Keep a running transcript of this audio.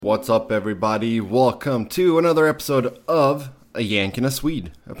What's up, everybody? Welcome to another episode of A Yank and a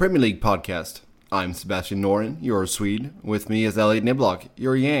Swede, a Premier League podcast. I'm Sebastian Noren, your Swede. With me is Elliott Niblock,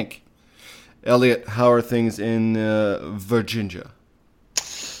 your Yank. Elliott, how are things in Virginia?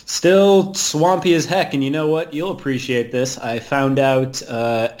 Still swampy as heck, and you know what? You'll appreciate this. I found out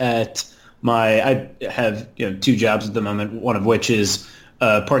I have two jobs at the moment, one of which is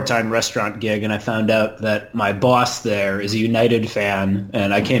a part-time restaurant gig, and I found out that my boss there is a United fan,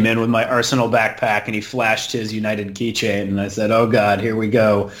 and I came in with my Arsenal backpack, and he flashed his United keychain, and I said, oh God, here we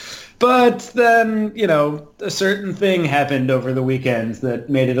go. But then, a certain thing happened over the weekend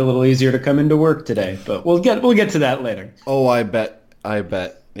that made it a little easier to come into work today, but we'll get to that later. Oh, I bet.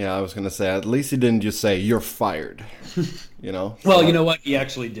 Yeah, I was going to say, at least he didn't just say, you're fired, Well, you know what? He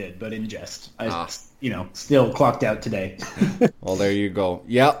actually did, but in jest. Still clocked out today. Well, there you go.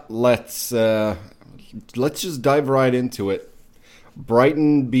 Yeah, let's just dive right into it.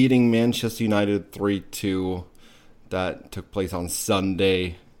 Brighton beating Manchester United 3-2. That took place on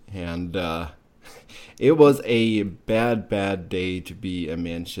Sunday, and it was a bad day to be a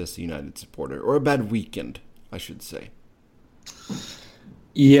Manchester United supporter, or a bad weekend, I should say.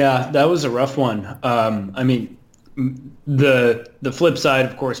 Yeah, that was a rough one. The flip side,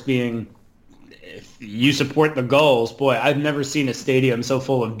 of course, being if you support the Gulls, boy, I've never seen a stadium so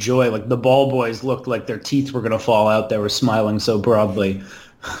full of joy. Like the ball boys looked like their teeth were going to fall out. They were smiling so broadly.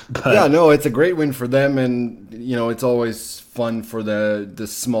 But yeah, no, it's a great win for them, and it's always fun for the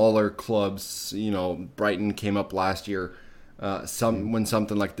smaller clubs. Brighton came up last year. When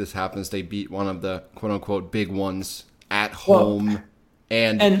something like this happens, they beat one of the quote unquote big ones at home.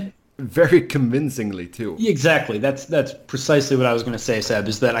 And very convincingly too. Exactly. That's precisely what I was going to say, Seb.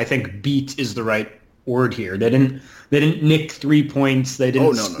 Is that I think beat is the right word here. They didn't nick 3 points. They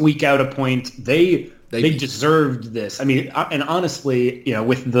didn't squeak out a point. They deserved this. I mean, and honestly,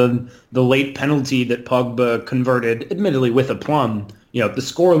 with the late penalty that Pogba converted, admittedly with aplomb, the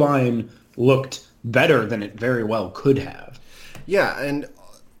scoreline looked better than it very well could have. Yeah, and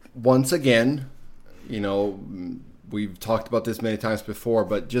once again, we've talked about this many times before,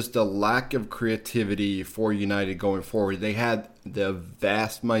 but just a lack of creativity for United going forward. They had the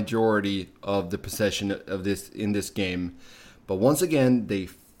vast majority of the possession of this in this game, but once again, they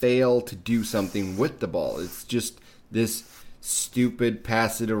fail to do something with the ball. It's just this stupid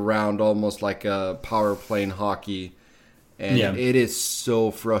pass it around, almost like a power play in hockey, and It is so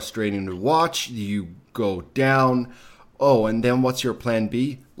frustrating to watch. You go down, and then what's your plan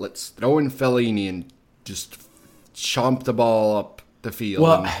B? Let's throw in Fellaini and just chomp the ball up the field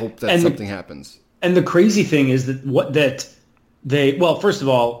and hope that something happens. And the crazy thing is first of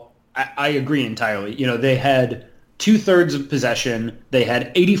all, I agree entirely. They had 2/3 of possession. They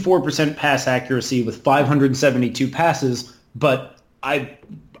had 84% pass accuracy with 572 passes, but I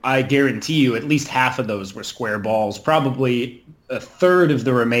guarantee you at least half of those were square balls. Probably a third of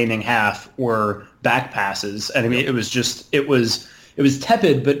the remaining half were back passes. And I mean, it was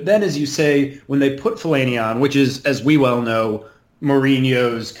tepid, but then, as you say, when they put Fellaini on, which is, as we well know,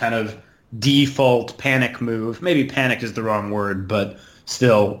 Mourinho's kind of default panic move. Maybe panic is the wrong word, but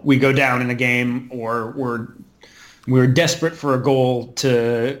still, we go down in a game, or we're desperate for a goal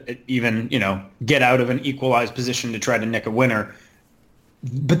to even, get out of an equalized position to try to nick a winner.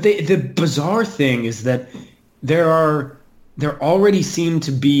 But the bizarre thing is that there already seem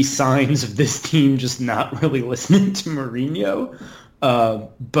to be signs of this team just not really listening to Mourinho.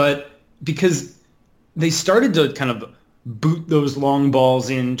 But because they started to kind of boot those long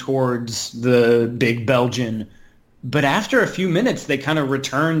balls in towards the big Belgian, but after a few minutes, they kind of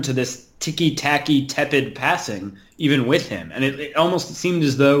returned to this ticky-tacky, tepid passing, even with him. And it almost seemed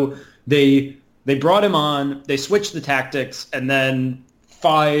as though they brought him on, they switched the tactics, and then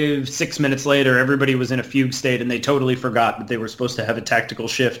 5-6 minutes later, everybody was in a fugue state, and they totally forgot that they were supposed to have a tactical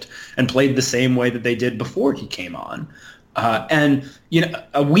shift and played the same way that they did before he came on. And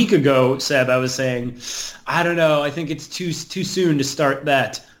a week ago, Seb, I was saying, I don't know, I think it's too soon to start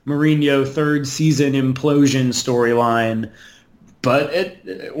that Mourinho third season implosion storyline. But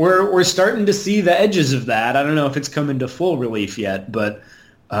we're starting to see the edges of that. I don't know if it's come into full relief yet, but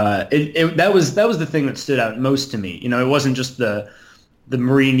that was the thing that stood out most to me. It wasn't just the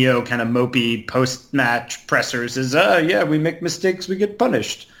Mourinho kind of mopey post-match pressers is, we make mistakes, we get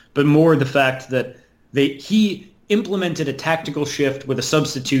punished. But more the fact that he implemented a tactical shift with a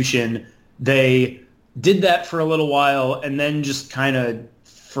substitution. They did that for a little while and then just kind of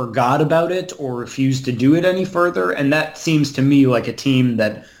forgot about it or refused to do it any further. And that seems to me like a team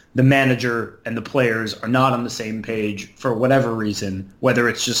that the manager and the players are not on the same page for whatever reason, whether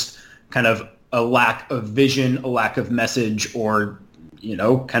it's just kind of a lack of vision, a lack of message, or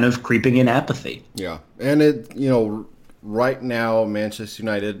kind of creeping in apathy. Yeah, and right now Manchester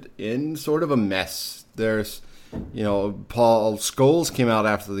United in sort of a mess. There's, Paul Scholes came out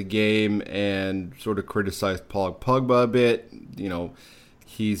after the game and sort of criticized Paul Pogba a bit.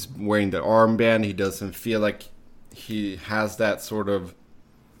 He's wearing the armband. He doesn't feel like he has that sort of,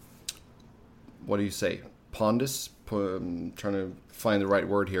 what do you say, pondus? I'm trying to find the right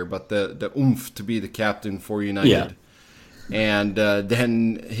word here, but the oomph to be the captain for United. Yeah. And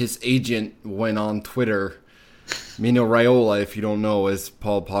then his agent went on Twitter. Mino Raiola, if you don't know, is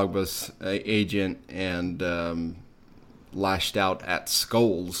Paul Pogba's agent, and lashed out at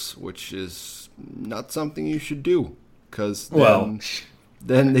Scholes, which is not something you should do, because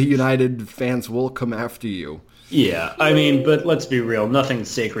then the United fans will come after you. Yeah, I mean, but let's be real. Nothing's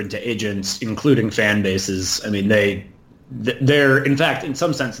sacred to agents, including fan bases. I mean, they're in fact, in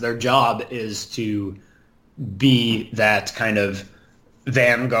some sense, their job is to be that kind of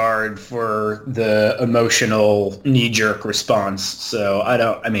vanguard for the emotional knee-jerk response. So I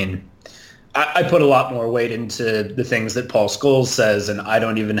put a lot more weight into the things that Paul Scholes says, and I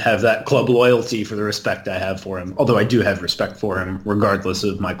don't even have that club loyalty for the respect I have for him, although I do have respect for him regardless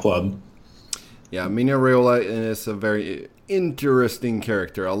of my club. Yeah, Mino Raiola is a very interesting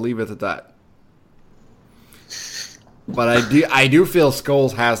character. I'll leave it at that. But I do feel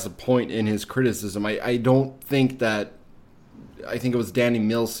Scholes has a point in his criticism. I don't think that... I think it was Danny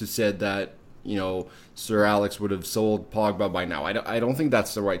Mills who said that, Sir Alex would have sold Pogba by now. I don't think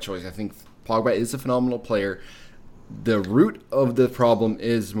that's the right choice. I think Pogba is a phenomenal player. The root of the problem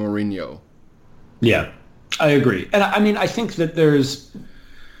is Mourinho. Yeah, I agree. And I mean, I think that there's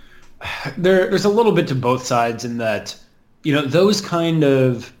a little bit to both sides in that, those kind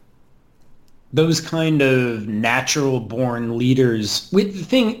of natural born leaders.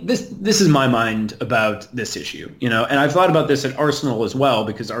 This is my mind about this issue, and I've thought about this at Arsenal as well,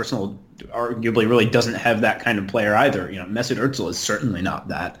 because Arsenal arguably really doesn't have that kind of player either. Mesut Ozil is certainly not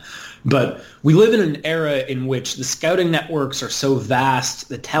that. But we live in an era in which the scouting networks are so vast,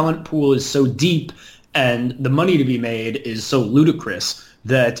 the talent pool is so deep, and the money to be made is so ludicrous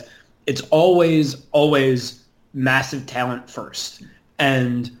that it's always massive talent first.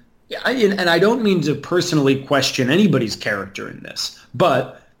 And I don't mean to personally question anybody's character in this,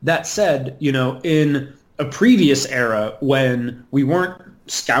 but that said, in a previous era when we weren't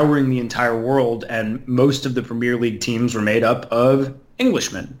scouring the entire world and most of the Premier League teams were made up of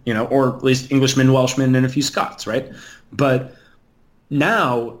Englishmen, or at least Englishmen, Welshmen, and a few Scots, right? But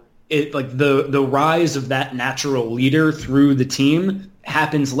now, the rise of that natural leader through the team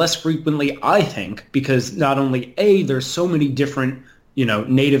happens less frequently, I think, because not only there's so many different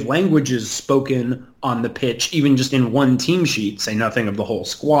native languages spoken on the pitch, even just in one team sheet, say nothing of the whole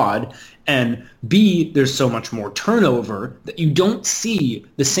squad. And B, there's so much more turnover that you don't see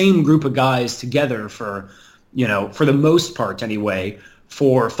the same group of guys together for the most part anyway,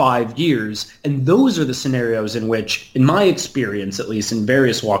 for 5 years. And those are the scenarios in which, in my experience, at least in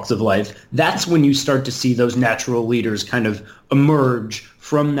various walks of life, that's when you start to see those natural leaders kind of emerge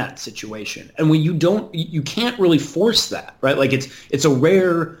from that situation. And when you can't really force that, right? Like it's a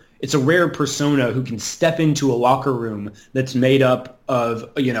rare persona who can step into a locker room that's made up of,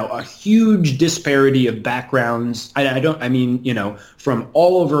 a huge disparity of backgrounds. I mean, from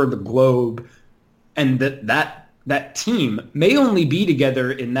all over the globe, and that team may only be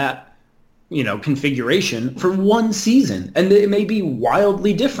together in that, configuration for one season, and it may be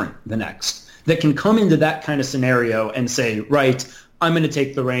wildly different the next. That can come into that kind of scenario and say, right, I'm going to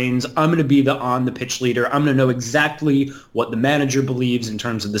take the reins. I'm going to be the on-the-pitch leader. I'm going to know exactly what the manager believes in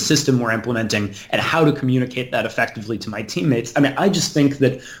terms of the system we're implementing and how to communicate that effectively to my teammates. I mean, I just think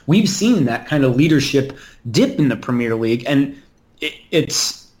that we've seen that kind of leadership dip in the Premier League, and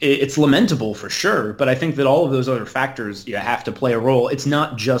it's lamentable for sure, but I think that all of those other factors have to play a role. It's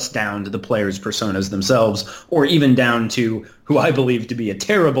not just down to the players' personas themselves, or even down to who I believe to be a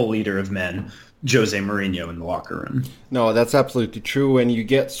terrible leader of men, Jose Mourinho, in the locker room. No, that's absolutely true, and you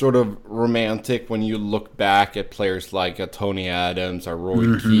get sort of romantic when you look back at players like Tony Adams or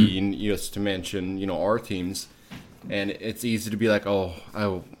Roy Keane, just to mention, our teams, and it's easy to be like,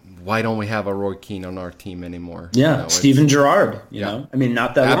 why don't we have a Roy Keane on our team anymore? Yeah, Steven Gerrard, I mean,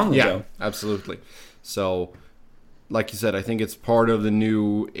 not that long ago. Yeah, absolutely. So, like you said, I think it's part of the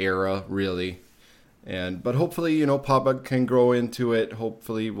new era, really. But hopefully, Pogba can grow into it.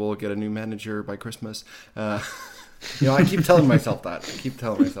 Hopefully, we'll get a new manager by Christmas. I keep telling myself that.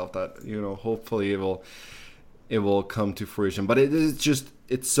 Hopefully it will come to fruition. But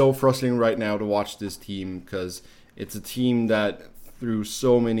it's so frustrating right now to watch this team, because it's a team that through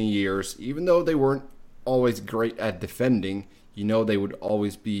so many years, even though they weren't always great at defending, they would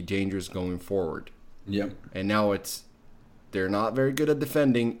always be dangerous going forward. Yep. And now they're not very good at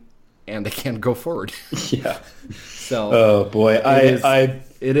defending, and they can't go forward. Yeah. So. Oh boy,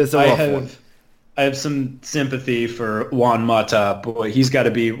 it is a rough one. I have some sympathy for Juan Mata. Boy, he's got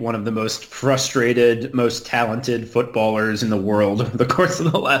to be one of the most frustrated, most talented footballers in the world over the course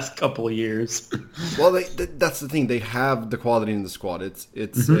of the last couple of years. Well, that's the thing. They have the quality in the squad.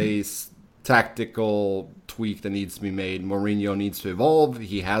 It's a tactical tweak that needs to be made. Mourinho needs to evolve.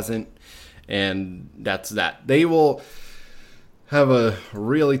 He hasn't, and that's that. They will have a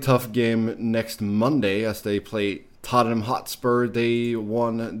really tough game next Monday as they play Tottenham Hotspur. They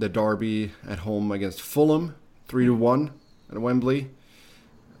won the derby at home against Fulham 3-1 at Wembley.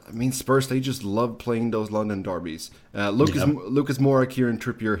 I mean, Spurs, they just love playing those London derbies. Lucas Moura, Kieran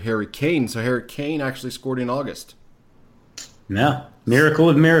Trippier, Harry Kane. So Harry Kane actually scored in August. Yeah, miracle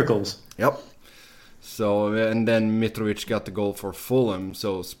of miracles. Yep. So, and then Mitrovic got the goal for Fulham.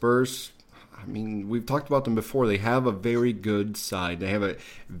 So Spurs, I mean, we've talked about them before. They have a very good side. They have a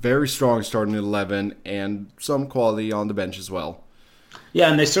very strong starting 11 and some quality on the bench as well. Yeah,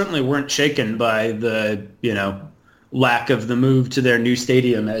 and they certainly weren't shaken by the, lack of the move to their new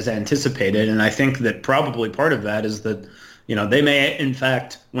stadium as anticipated. And I think that probably part of that is that, they may, in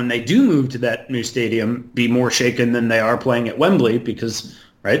fact, when they do move to that new stadium, be more shaken than they are playing at Wembley because,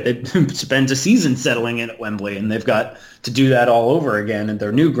 right, they've spent a season settling in at Wembley and they've got to do that all over again at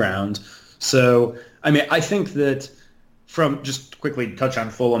their new ground. So, I mean, I think that from just quickly touch on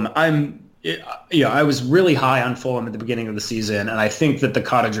Fulham, I was really high on Fulham at the beginning of the season, and I think that the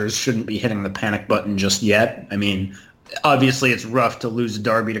Cottagers shouldn't be hitting the panic button just yet. I mean, obviously it's rough to lose a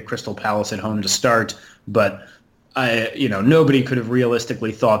derby to Crystal Palace at home to start, but nobody could have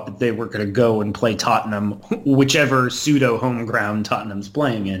realistically thought that they were going to go and play Tottenham, whichever pseudo home ground Tottenham's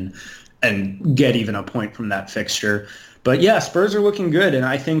playing in, and get even a point from that fixture. But yeah, Spurs are looking good, and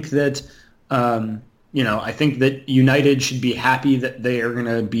I think that I think that United should be happy that they are going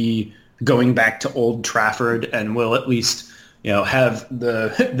to be going back to Old Trafford and will at least, have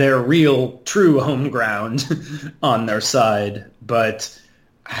their real, true home ground on their side. But,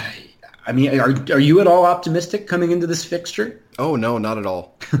 I mean, are you at all optimistic coming into this fixture? Oh, no, not at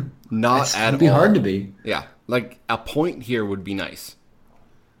all. Not at all. It'd be hard to be. Yeah, like a point here would be nice.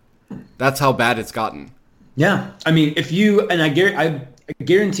 That's how bad it's gotten. Yeah, I mean, I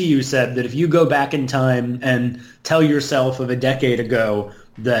guarantee you, Seb, that if you go back in time and tell yourself of a decade ago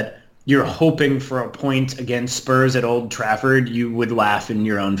that you're hoping for a point against Spurs at Old Trafford, you would laugh in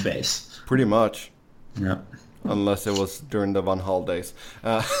your own face. Pretty much. Yeah. Unless it was during the Van Gaal days.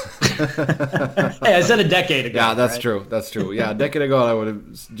 Hey, I said a decade ago. Yeah, that's right? true. That's true. Yeah, a decade ago, I would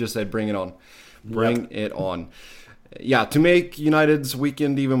have just said, bring it on. Bring it on. Yeah, to make United's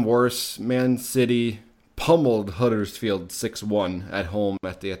weekend even worse, Man City pummeled Huddersfield 6-1 at home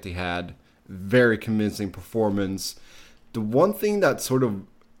at the Etihad. Very convincing performance. The one thing that sort of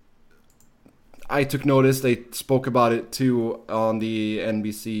I took notice, they spoke about it too on the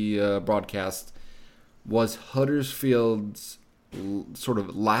NBC broadcast, was Huddersfield's sort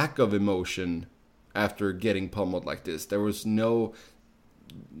of lack of emotion after getting pummeled like this. There was no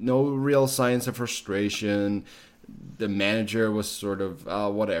real signs of frustration. The manager was sort of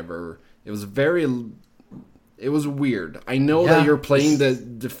whatever. It was weird. I know that you're playing the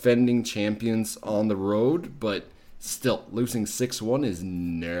defending champions on the road, but still, losing 6-1 is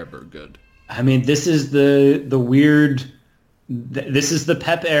never good. I mean, this is the weird. This is the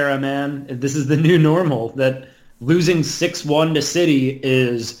Pep era, man. This is the new normal. That losing 6-1 to City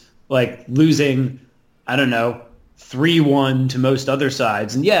is like losing, I don't know, 3-1 to most other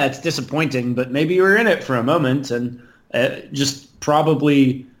sides. And yeah, it's disappointing, but maybe you were in it for a moment, and just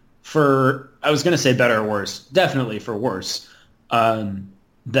probably for, I was going to say better or worse, definitely for worse,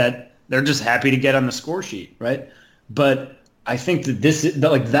 that they're just happy to get on the score sheet, right? But I think that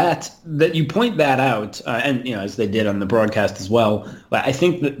that you point that out, and as they did on the broadcast as well. I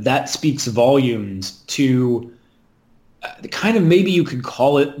think that speaks volumes to kind of, maybe you could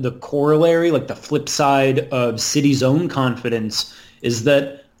call it the corollary, like the flip side of City's own confidence, is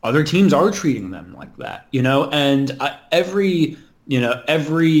that other teams are treating them like that, And every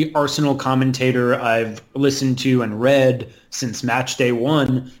Arsenal commentator I've listened to and read since match day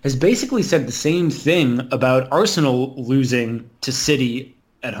 1 has basically said the same thing about Arsenal losing to City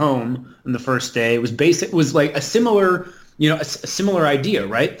at home on the first day. It was like a similar, a similar idea,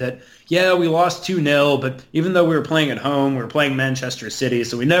 right? That, yeah, we lost 2-0, but even though we were playing at home, we were playing Manchester City,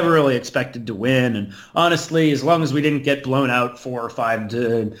 so we never really expected to win. And honestly, as long as we didn't get blown out 4 or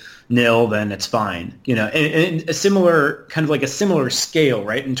 5-0, then it's fine. And a similar, kind of like a similar scale,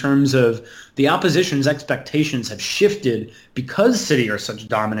 right? In terms of the opposition's expectations have shifted because City are such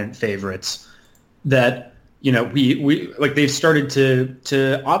dominant favorites that, we like they've started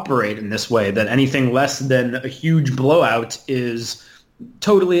to operate in this way, that anything less than a huge blowout is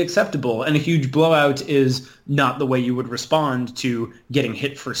totally acceptable, and a huge blowout is not the way you would respond to getting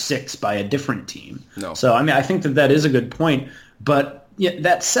hit for 6 by a different team. No. So I think that is a good point. But yeah,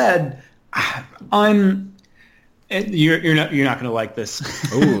 that said, you're not going to like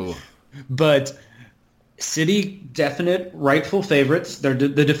this. Ooh. But City, definite rightful favorites. They're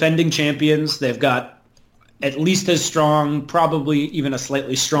the defending champions. They've got at least as strong, probably even a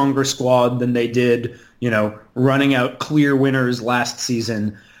slightly stronger squad than they did, running out clear winners last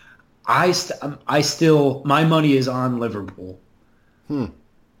season. I still, my money is on Liverpool.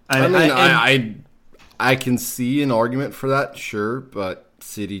 I can see an argument for that, sure, but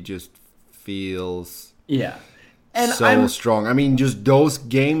City just feels strong. I mean, just those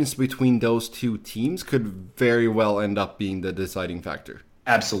games between those two teams could very well end up being the deciding factor.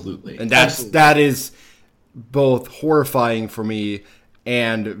 Absolutely. And that is both horrifying for me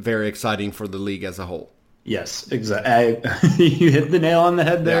and very exciting for the league as a whole. Yes, exactly. You hit the nail on the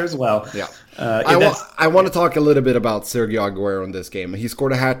head there as well. Yeah. I want to talk a little bit about Sergio Aguero in this game. He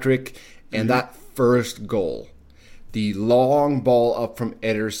scored a hat-trick, and that first goal, the long ball up from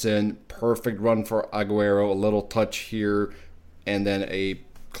Ederson, perfect run for Aguero, a little touch here, and then a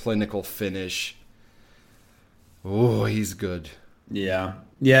clinical finish. Oh, he's good. Yeah.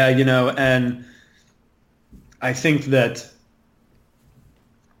 Yeah, and I think that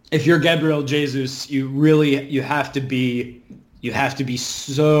if you're Gabriel Jesus, you have to be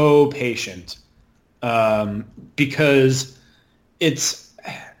so patient, because it's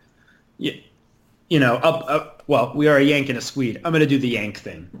well, we are a Yank and a Swede. I'm going to do the Yank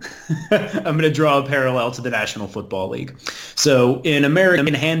thing. I'm going to draw a parallel to the National Football League. So in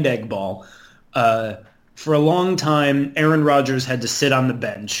American hand egg ball, for a long time, Aaron Rodgers had to sit on the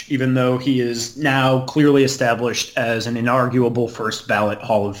bench, even though he is now clearly established as an inarguable first ballot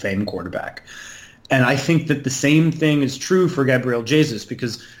Hall of Fame quarterback. And I think that the same thing is true for Gabriel Jesus,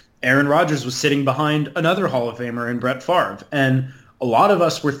 because Aaron Rodgers was sitting behind another Hall of Famer in Brett Favre. And a lot of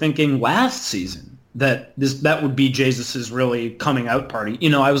us were thinking last season that would be Jesus's really coming out party.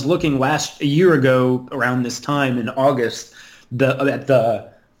 I was looking a year ago around this time in August at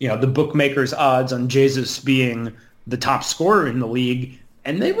the bookmakers' odds on Jesus being the top scorer in the league,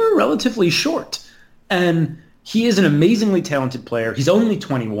 and they were relatively short. And he is an amazingly talented player. He's only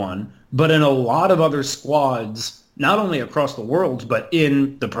 21, but in a lot of other squads, not only across the world, but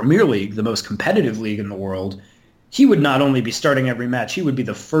in the Premier League, the most competitive league in the world, he would not only be starting every match, he would be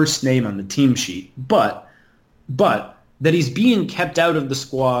the first name on the team sheet. But that he's being kept out of the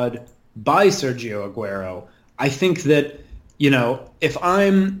squad by Sergio Aguero, I think that, if I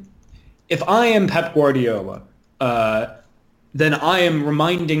am Pep Guardiola, then I am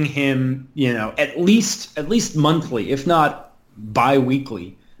reminding him, at least monthly, if not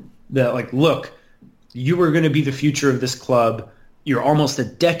bi-weekly, that look, you were going to be the future of this club. You're almost a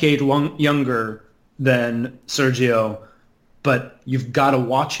decade younger than Sergio, but you've got to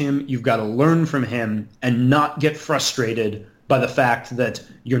watch him. You've got to learn from him and not get frustrated by the fact that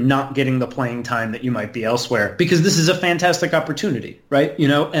you're not getting the playing time that you might be elsewhere, because this is a fantastic opportunity, right?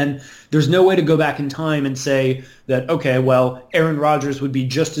 And there's no way to go back in time and say that, okay, well, Aaron Rodgers would be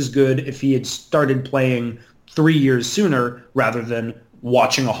just as good if he had started playing 3 years sooner rather than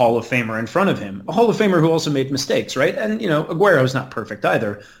watching a Hall of Famer in front of him. A Hall of Famer who also made mistakes, right? And, Aguero's not perfect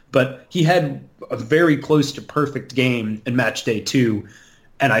either, but he had a very close to perfect game in match day 2.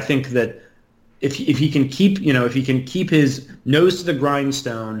 And I think that if he can keep his nose to the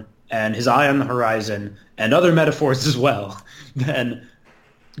grindstone and his eye on the horizon and other metaphors as well, then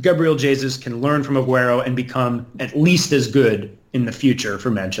Gabriel Jesus can learn from Aguero and become at least as good in the future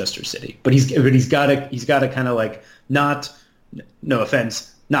for Manchester City. But he's got to kind of not, no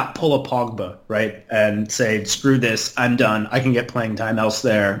offense, not pull a Pogba, right? And say, screw this, I'm done. I can get playing time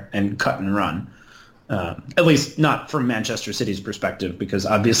elsewhere and cut and run. At least not from Manchester City's perspective, because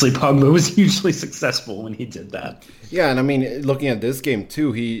obviously Pogba was hugely successful when he did that. Yeah, and I mean, looking at this game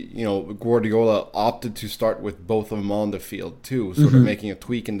too, Guardiola opted to start with both of them on the field too, sort of making a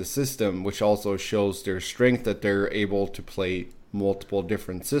tweak in the system, which also shows their strength that they're able to play multiple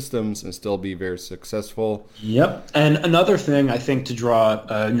different systems and still be very successful. Yep. And another thing, I think, to draw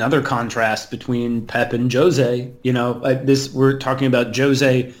another contrast between Pep and Jose, we're talking about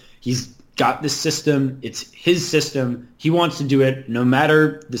Jose. He's got this system. It's his system. He wants to do it no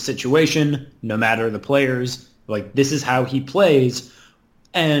matter the situation, no matter the players. Like, this is how he plays.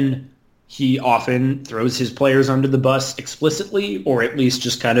 And he often throws his players under the bus explicitly, or at least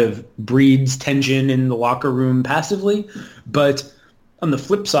just kind of breeds tension in the locker room passively. But on the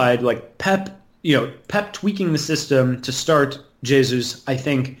flip side, like Pep tweaking the system to start Jesus, I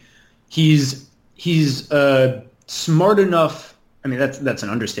think he's smart enough. I mean, that's an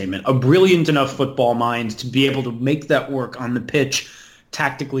understatement. A brilliant enough football mind to be able to make that work on the pitch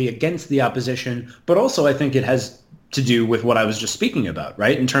tactically against the opposition. But also, I think it has to do with what I was just speaking about,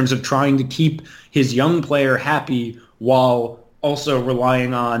 right? In terms of trying to keep his young player happy while also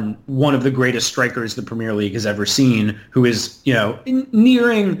relying on one of the greatest strikers the Premier League has ever seen, who is,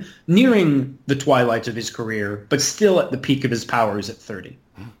 nearing the twilight of his career, but still at the peak of his powers at 30.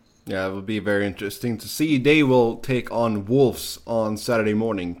 Yeah, it will be very interesting to see. They will take on Wolves on Saturday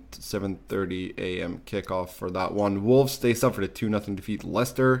morning, 7:30 a.m. kickoff for that one. Wolves, they suffered a 2-0 defeat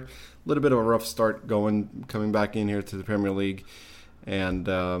Leicester. A little bit of a rough start coming back in here to the Premier League, and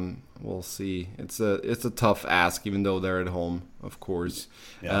we'll see. It's a tough ask, even though they're at home, of course.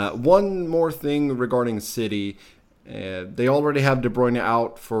 Yeah. One more thing regarding City. They already have De Bruyne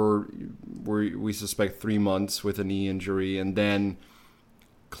out for, we suspect, 3 months with a knee injury, and then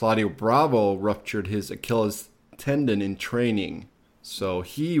Claudio Bravo ruptured his Achilles tendon in training, so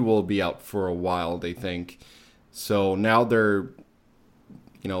he will be out for a while, they think. So now they're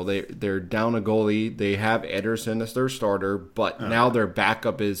down a goalie. They have Ederson as their starter, but now their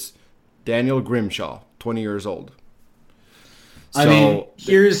backup is Daniel Grimshaw, 20 years old. So, I mean,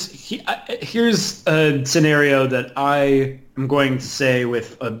 here's a scenario that I am going to say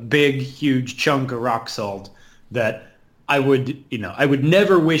with a big, huge chunk of rock salt that I would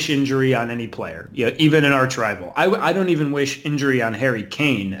never wish injury on any player, even an arch rival. I don't even wish injury on Harry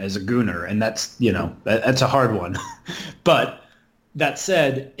Kane as a Gooner, and that's a hard one. But that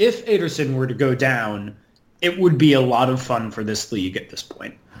said, if Ederson were to go down, it would be a lot of fun for this league at this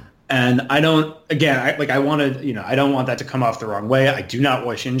point. And I don't want that to come off the wrong way. I do not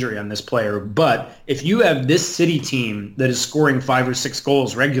wish injury on this player. But if you have this City team that is scoring 5 or 6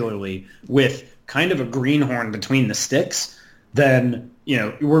 goals regularly with kind of a greenhorn between the sticks, then,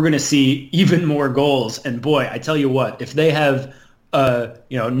 we're going to see even more goals. And boy, I tell you what, if they have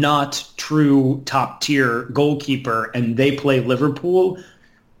not true top tier goalkeeper and they play Liverpool,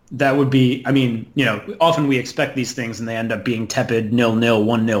 that would be, often we expect these things and they end up being tepid 0-0,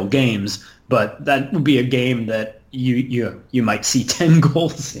 1-0 games, but that would be a game that you might see 10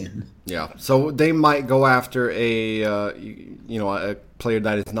 goals in. Yeah, so they might go after a player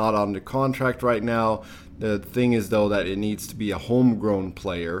that is not under contract right now. The thing is, though, that it needs to be a homegrown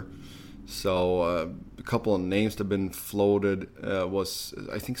player. So a couple of names that have been floated was,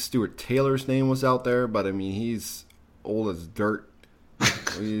 I think Stuart Taylor's name was out there, but I mean, he's old as dirt.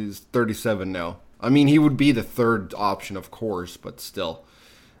 He's 37 now. I mean, he would be the third option, of course, but still.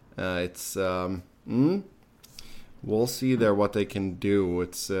 We'll see there what they can do.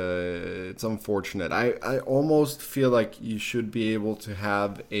 It's unfortunate. I almost feel like you should be able to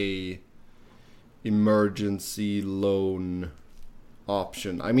have a emergency loan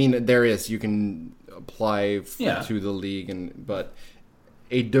option. I mean, there is. You can apply to the league, but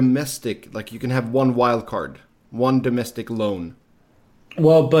a domestic, like you can have one wild card, one domestic loan.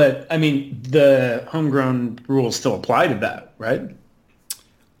 Well, but I mean, the homegrown rules still apply to that, right?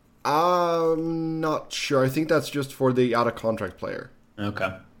 I'm not sure. I think that's just for the out of contract player.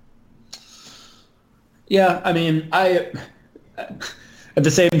 Okay. Yeah, I mean, at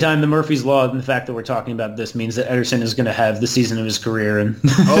the same time, the Murphy's Law and the fact that we're talking about this means that Ederson is going to have the season of his career, and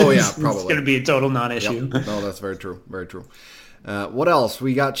probably it's going to be a total non-issue. Yep. No, that's very true. Very true. What else?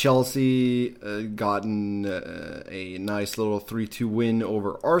 We got Chelsea gotten a nice little 3-2 win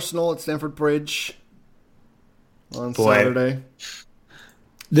over Arsenal at Stamford Bridge on Saturday.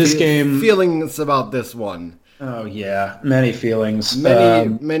 This game... Feelings about this one. Oh, yeah. Many feelings.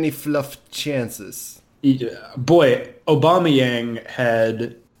 Many fluff chances. Boy, Aubameyang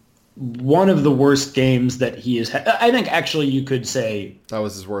had one of the worst games that he has had. I think actually you could say that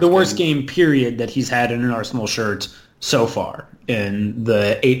was his worst. The worst game period that he's had in an Arsenal shirt so far in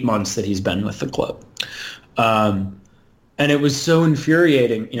the 8 months that he's been with the club. And it was so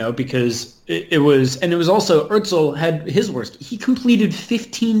infuriating, because it was also Özil had his worst. He completed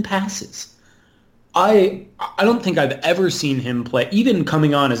 15 passes. I don't think I've ever seen him play, even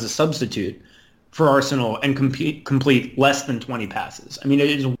coming on as a substitute. for Arsenal and complete less than 20 passes. I mean, it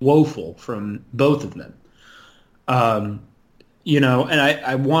is woeful from both of them. And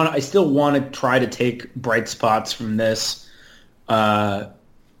I still want to try to take bright spots from this. The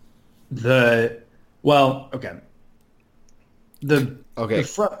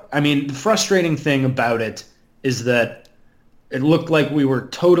frustrating thing about it is that it looked like we were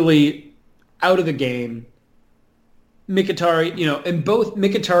totally out of the game.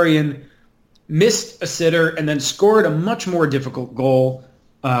 Mkhitaryan missed a sitter and then scored a much more difficult goal.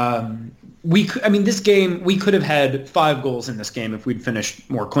 This game, we could have had 5 goals in this game if we'd finished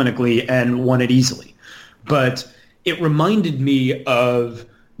more clinically and won it easily. But it reminded me of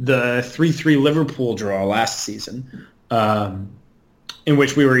the 3-3 Liverpool draw last season, in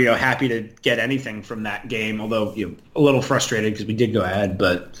which we were, happy to get anything from that game, although, a little frustrated because we did go ahead,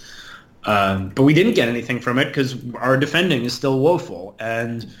 but we didn't get anything from it because our defending is still woeful.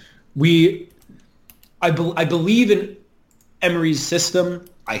 And I believe in Emery's system.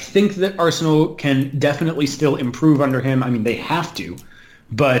 I think that Arsenal can definitely still improve under him. I mean, they have to,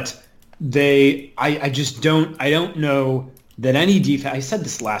 but I don't know that any defense, I said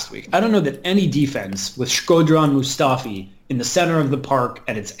this last week, I don't know that any defense with Shkodran Mustafi in the center of the park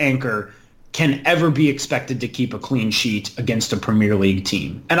at its anchor can ever be expected to keep a clean sheet against a Premier League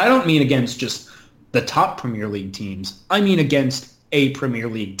team. And I don't mean against just the top Premier League teams. I mean against a Premier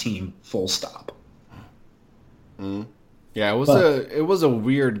League team, full stop. Mm. Yeah, it was a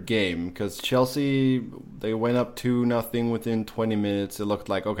weird game because Chelsea, they went up 2-0 within 20 minutes. It looked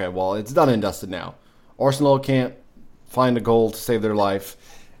like, okay, well, it's done and dusted now. Arsenal can't find a goal to save their life.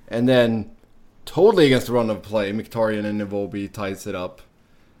 And then, totally against the run of play, Mkhitaryan and Nvobi ties it up.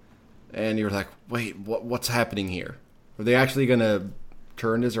 And you're like, wait, what's happening here? Are they actually going to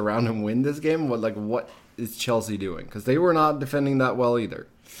turn this around and win this game? What is Chelsea doing? Because they were not defending that well either.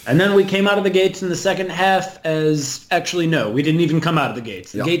 And then we came out of the gates in the second half we didn't even come out of the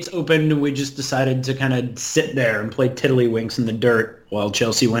gates. The gates opened and we just decided to kind of sit there and play tiddlywinks in the dirt while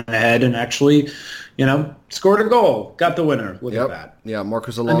Chelsea went ahead and actually, scored a goal, got the winner. Look at that. Yeah,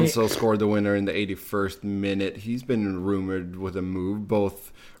 Marcos Alonso scored the winner in the 81st minute. He's been rumored with a move.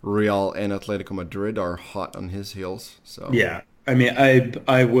 Both Real and Atletico Madrid are hot on his heels. So yeah, I mean,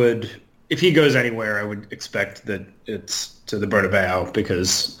 I would, if he goes anywhere, I would expect that it's to the Bernabeu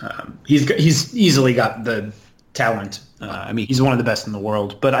because he's easily got the talent. He's one of the best in the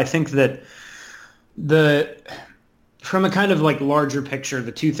world. But I think that from a kind of larger picture,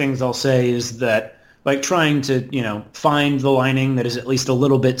 the two things I'll say is that trying to find the lining that is at least a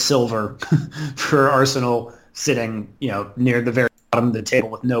little bit silver for Arsenal sitting near the very bottom of the table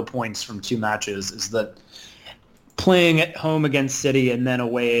with no points from 2 matches is that playing at home against City and then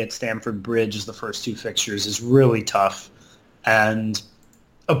away at Stamford Bridge as the first 2 fixtures is really tough. And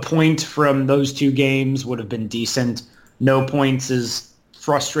a point from those 2 games would have been decent. No points is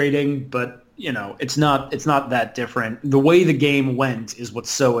frustrating, but it's not that different. The way the game went is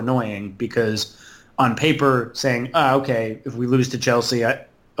what's so annoying because on paper saying, okay, if we lose to Chelsea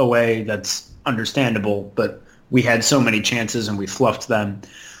away, that's understandable, but we had so many chances and we fluffed them.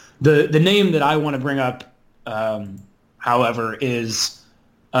 The name that I want to bring up, however, is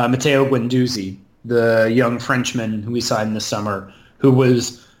Matteo Guendouzi, the young Frenchman who we signed this summer, who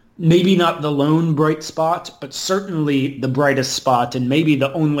was maybe not the lone bright spot, but certainly the brightest spot and maybe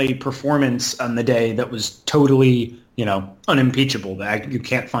the only performance on the day that was totally, unimpeachable, that you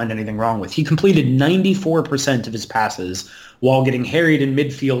can't find anything wrong with. He completed 94% of his passes while getting harried in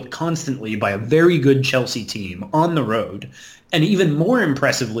midfield constantly by a very good Chelsea team on the road. And even more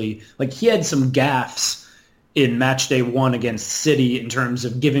impressively, he had some gaffes in match day 1 against City in terms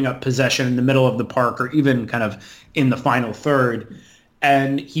of giving up possession in the middle of the park or even kind of in the final third.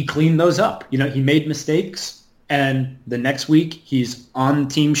 And he cleaned those up. He made mistakes. And the next week he's on the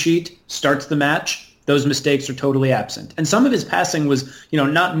team sheet, starts the match. Those mistakes are totally absent. And some of his passing was,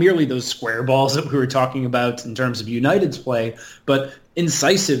 not merely those square balls that we were talking about in terms of United's play, but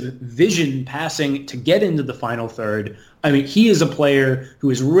incisive vision passing to get into the final third. I mean, he is a player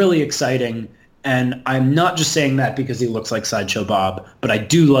who is really exciting. And I'm not just saying that because he looks like Sideshow Bob, but I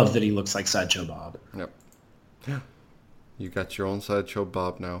do love that he looks like Sideshow Bob. Yep. Yeah. You got your own Sideshow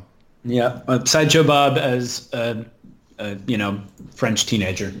Bob now. Yeah. Sideshow Bob as a French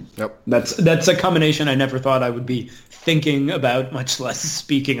teenager. Yep. That's a combination I never thought I would be thinking about, much less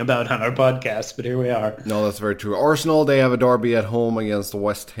speaking about on our podcast, but here we are. No, that's very true. Arsenal, they have a derby at home against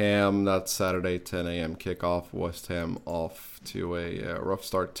West Ham. That's Saturday, 10 a.m. kickoff. West Ham off to a rough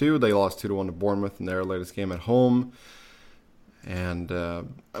start too. They lost 2-1 to Bournemouth in their latest game at home. And,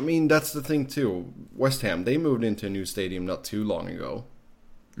 that's the thing too. West Ham, they moved into a new stadium not too long ago.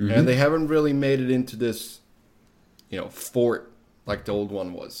 and they haven't really made it into this, fort like the old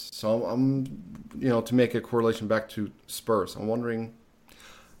one was. So I'm to make a correlation back to Spurs, I'm wondering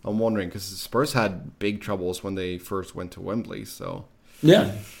because Spurs had big troubles when they first went to Wembley. So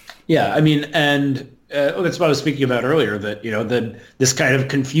yeah. I mean, and that's what I was speaking about earlier. That this kind of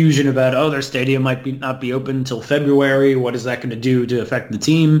confusion about their stadium might not be open until February. What is that going to do to affect the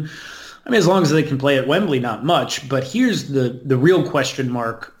team? I mean, as long as they can play at Wembley, not much. But here's the real question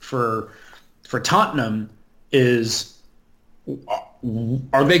mark for Tottenham is,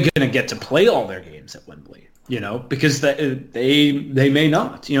 are they going to get to play all their games at Wembley? Because they may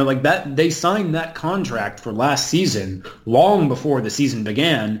not. Like that, they signed that contract for last season long before the season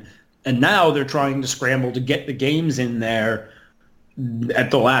began, and now they're trying to scramble to get the games in there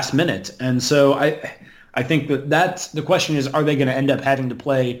at the last minute. And so I think that's the question is, are they going to end up having to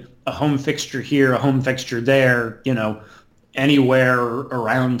play a home fixture here, a home fixture there, anywhere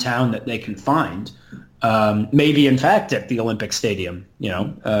around town that they can find? Maybe, in fact, at the Olympic Stadium,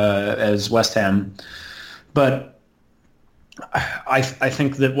 as West Ham. But I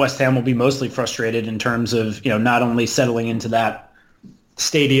think that West Ham will be mostly frustrated in terms of, not only settling into that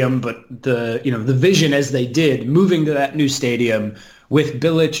stadium, but the vision as they did, moving to that new stadium with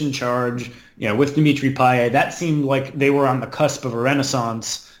Bilic in charge, with Dimitri Payet. That seemed like they were on the cusp of a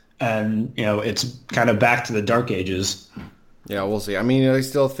renaissance, and, it's kind of back to the dark ages. Yeah, we'll see. I mean, I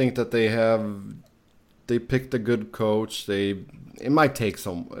still think that they picked a good coach. It might take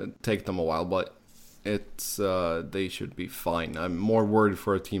them a while, but they should be fine. I'm more worried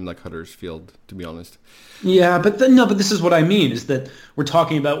for a team like Huddersfield, to be honest. Yeah, but this is what I mean, is that we're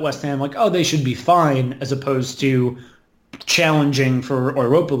talking about West Ham like, they should be fine, as opposed to challenging for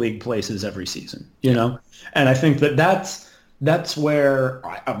Europa League places every season, And I think that's where,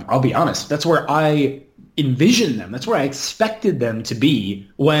 I'll be honest, that's where I envision them. That's where I expected them to be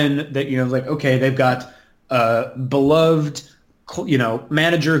when okay, they've got a beloved,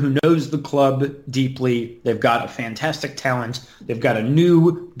 manager who knows the club deeply. They've got a fantastic talent. They've got a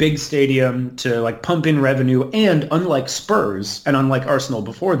new big stadium to pump in revenue. And unlike Spurs and unlike Arsenal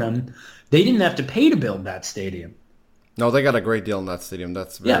before them, they didn't have to pay to build that stadium. No, they got a great deal in that stadium.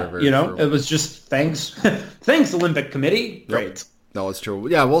 That's very true. It was just thanks Olympic Committee. Great. Yep. No, it's true.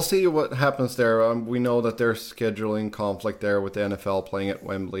 Yeah, we'll see what happens there. We know that there's scheduling conflict there with the NFL playing at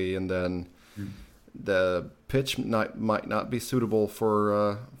Wembley, and then the pitch might not be suitable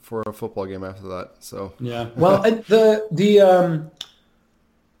for a football game after that. So yeah. Well,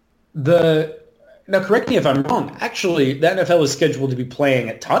 now correct me if I'm wrong. Actually, the NFL is scheduled to be playing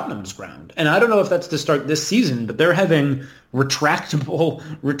at Tottenham's ground, and I don't know if that's to start this season, but they're having retractable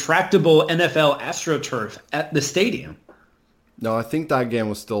NFL AstroTurf at the stadium. No, I think that game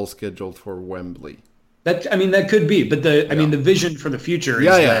was still scheduled for Wembley. That could be, but the vision for the future is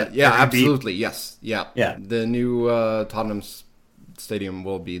absolutely, yes, yeah. The new Tottenham stadium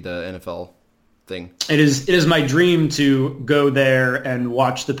will be the NFL thing. It is my dream to go there and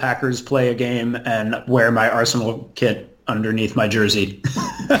watch the Packers play a game and wear my Arsenal kit underneath my jersey.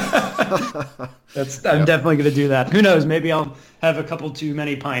 I'm definitely going to do that. Who knows? Maybe I'll have a couple too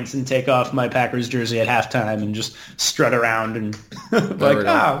many pints and take off my Packers jersey at halftime and just strut around and look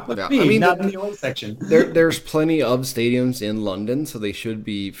at me, not in the away section. There's plenty of stadiums in London, so they should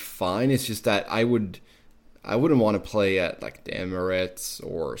be fine. It's just that I wouldn't want to play at the Emirates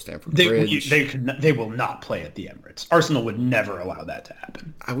or Stamford Bridge. They will not play at the Emirates. Arsenal would never allow that to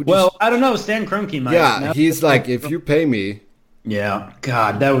happen. I don't know. Stan Kroenke might. Yeah, he's like, if you pay me. Yeah,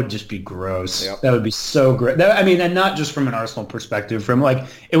 God, that would just be gross. Yep. That would be so great. And not just from an Arsenal perspective.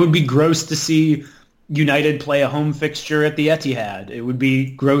 It would be gross to see United play a home fixture at the Etihad. It would be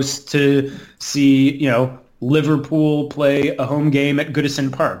gross to see, Liverpool play a home game at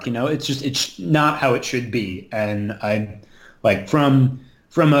Goodison Park. It's not how it should be. And I from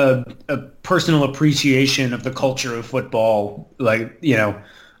a personal appreciation of the culture of football,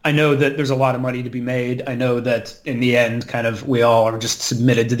 I know that there's a lot of money to be made. I know that in the end, kind of, we all are just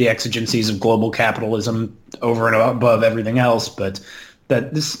submitted to the exigencies of global capitalism over and above everything else. But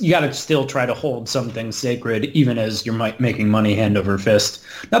that you got to still try to hold some things sacred, even as you're making money hand over fist.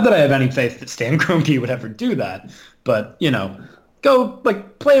 Not that I have any faith that Stan Kroenke would ever do that, but go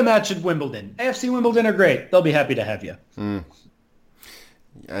play a match at Wimbledon. AFC Wimbledon are great. They'll be happy to have you.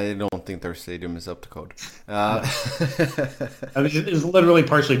 I don't think their stadium is up to code. It's literally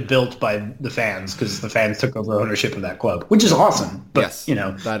partially built by the fans because the fans took over ownership of that club, which is awesome. But yes,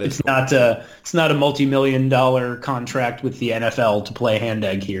 that is it's not a multi-million-dollar contract with the NFL to play hand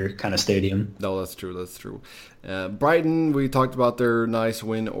egg here kind of stadium. No, that's true. Brighton, we talked about their nice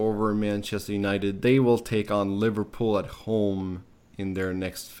win over Manchester United. They will take on Liverpool at home in their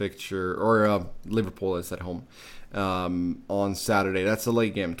next fixture, or Liverpool is at home on Saturday. That's a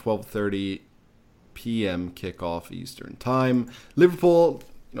late game, 12:30 p.m. kickoff Eastern time. Liverpool,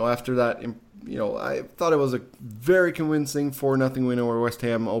 after that, I thought it was a very convincing 4-0 win over West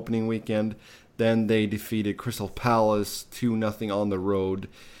Ham opening weekend. Then they defeated Crystal Palace 2-0 on the road.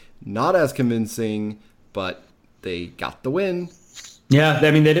 Not as convincing, but they got the win. Yeah, I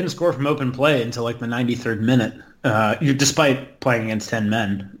mean, they didn't score from open play until like the 93rd minute, despite playing against 10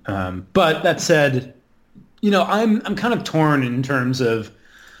 men. But that said, I'm kind of torn in terms of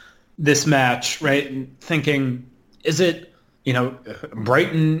this match, right? And thinking, is it,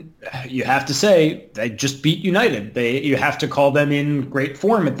 Brighton, you have to say, they just beat United. You have to call them in great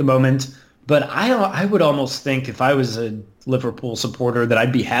form at the moment. But I would almost think if I was a Liverpool supporter that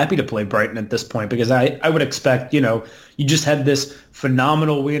I'd be happy to play Brighton at this point, because I would expect, you just had this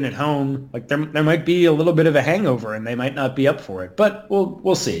phenomenal win at home. Like there might be a little bit of a hangover and they might not be up for it. But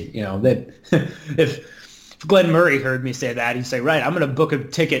we'll see. That if Glenn Murray heard me say that, he'd say, right, I'm going to book a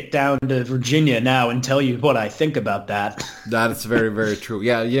ticket down to Virginia now and tell you what I think about that. That is very, very true.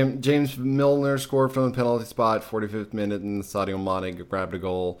 Yeah, James Milner scored from the penalty spot, 45th minute, and Sadio Mane grabbed a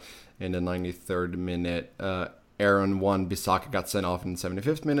goal in the 93rd minute. Aaron Wan-Bissaka got sent off in the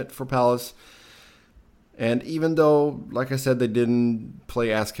 75th minute for Palace. And even though, like I said, they didn't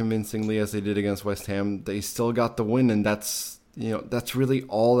play as convincingly as they did against West Ham, they still got the win, and that's really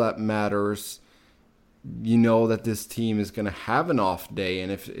all that matters. That this team is going to have an off day,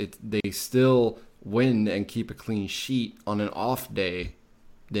 and if they still win and keep a clean sheet on an off day,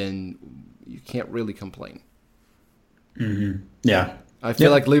 then you can't really complain. Mm-hmm. Yeah. I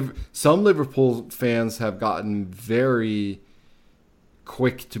feel like some Liverpool fans have gotten very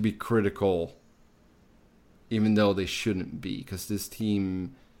quick to be critical, even though they shouldn't be, because this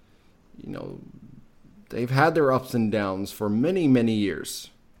team, they've had their ups and downs for many, many years.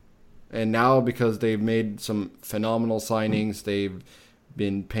 And now, because they've made some phenomenal signings, they've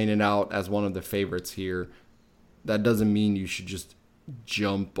been painted out as one of the favorites here. That doesn't mean you should just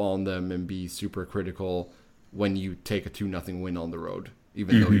jump on them and be super critical when you take a 2-0 win on the road,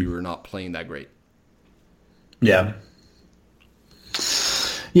 even though you were not playing that great. Yeah.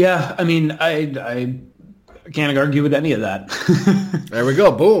 Yeah, I mean, I can't argue with any of that. There we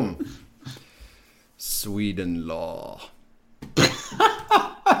go. Boom. Sweden law.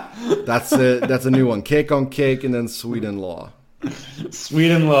 That's a new one. Cake on cake and then Sweden law.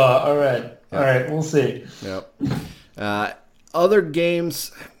 Sweden law. All right. Yep. All right. We'll see. Yep. Other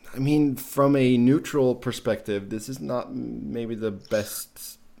games, I mean, from a neutral perspective, this is not maybe the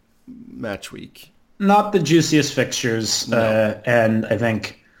best match week. Not the juiciest fixtures. No. And I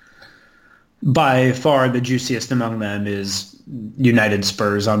think by far the juiciest among them is United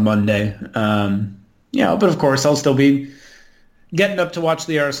Spurs on Monday. But of course I'll still be getting up to watch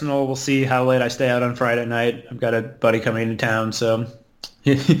the Arsenal. We'll see how late I stay out on Friday night. I've got a buddy coming into town, so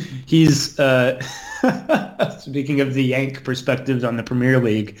he's speaking of the Yank perspectives on the Premier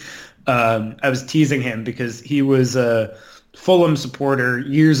League. I was teasing him because he was a Fulham supporter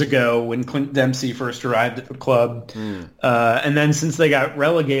years ago when Clint Dempsey first arrived at the club. And then since they got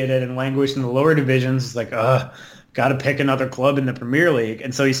relegated and languished in the lower divisions, it's like, got to pick another club in the Premier League.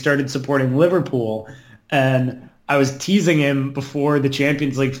 And so he started supporting Liverpool. And I was teasing him before the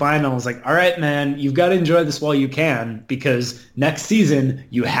Champions League final. I was like, all right, man, you've got to enjoy this while you can, because next season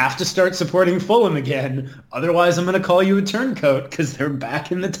you have to start supporting Fulham again. Otherwise, I'm going to call you a turncoat because they're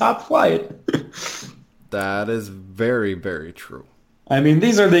back in the top flight. That is very, very true. I mean,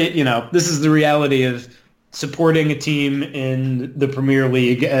 these are this is the reality of supporting a team in the Premier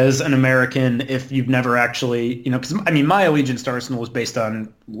League as an American if you've never actually, because, I mean, my allegiance to Arsenal was based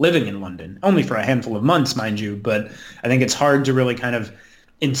on living in London, only for a handful of months, mind you, but I think it's hard to really kind of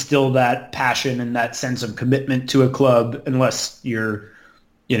instill that passion and that sense of commitment to a club unless you're,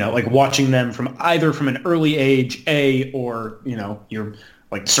 like watching them from an early age, or, you're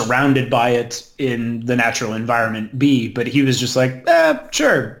like surrounded by it in the natural environment, B. But he was just like,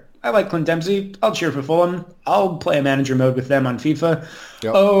 sure, I like Clint Dempsey. I'll cheer for Fulham. I'll play a manager mode with them on FIFA.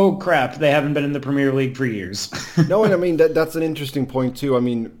 Yep. Oh, crap. They haven't been in the Premier League for years. No, and I mean, that's an interesting point, too. I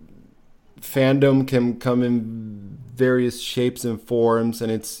mean, fandom can come in various shapes and forms,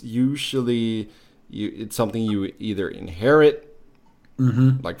 and it's usually it's something you either inherit,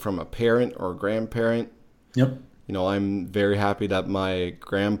 like from a parent or a grandparent. Yep. I'm very happy that my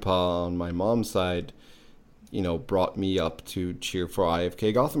grandpa on my mom's side brought me up to cheer for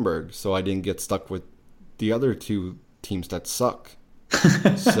IFK Gothenburg, so I didn't get stuck with the other two teams that suck.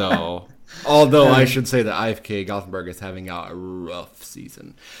 So Although I should say that IFK Gothenburg is having a rough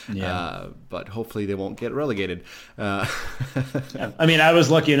season. Yeah. But hopefully they won't get relegated. I mean, I was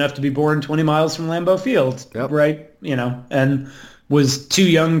lucky enough to be born 20 miles from Lambeau Field, right? And was too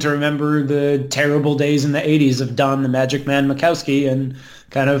young to remember the terrible days in the 80s of Don the Magic Man Mikowski, and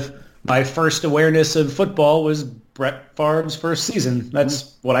kind of my first awareness of football was Brett Favre's first season.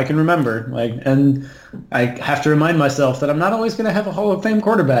 That's what I can remember. And I have to remind myself that I'm not always going to have a Hall of Fame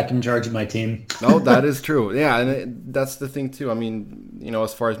quarterback in charge of my team. No, that is true. Yeah, and that's the thing too. I mean,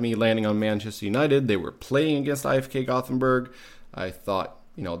 as far as me landing on Manchester United, they were playing against IFK Gothenburg. I thought,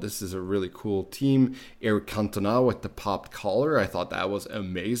 this is a really cool team. Eric Cantona with the popped collar. I thought that was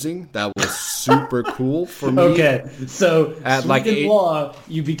amazing. That was super cool for me. Okay, so at Sweden law,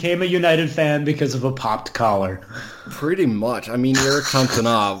 you became a United fan because of a popped collar. Pretty much. I mean, Eric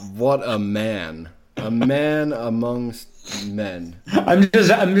Cantona, what a man. A man amongst men. I'm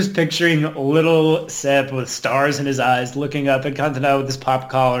just picturing little Seb with stars in his eyes looking up at Cantona with his pop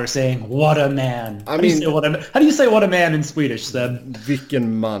collar saying, "What a man." How do you say what a man in Swedish, Seb?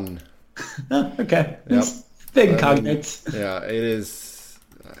 Vilken man. Okay. Yep. Big cognates. Yeah, it is.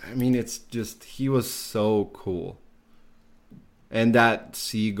 I mean, it's just, he was so cool. And that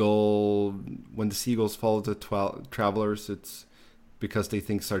seagull, when the seagulls follow the travelers, it's because they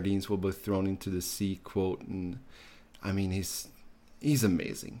think sardines will be thrown into the sea, quote. And I mean, he's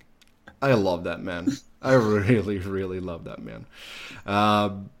amazing. I love that man. I really, really love that man.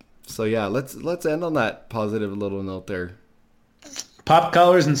 So yeah, let's end on that positive little note there. Pop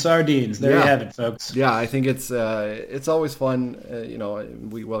collars and sardines. There you have it, folks. Yeah, I think it's always fun.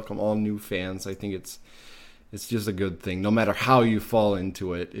 We welcome all new fans. I think it's just a good thing, no matter how you fall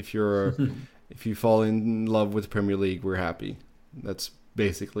into it. If you fall in love with Premier League, we're happy. That's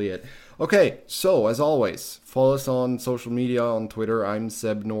basically it. Okay, so as always, follow us on social media. On Twitter, I'm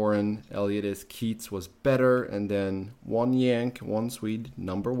Seb Noren. Elliott is Keats was better, and then 1 Yank, 1 Swede,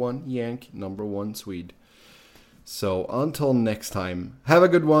 number 1 Yank, number 1 Swede. So until next time, have a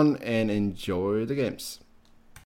good one and enjoy the games.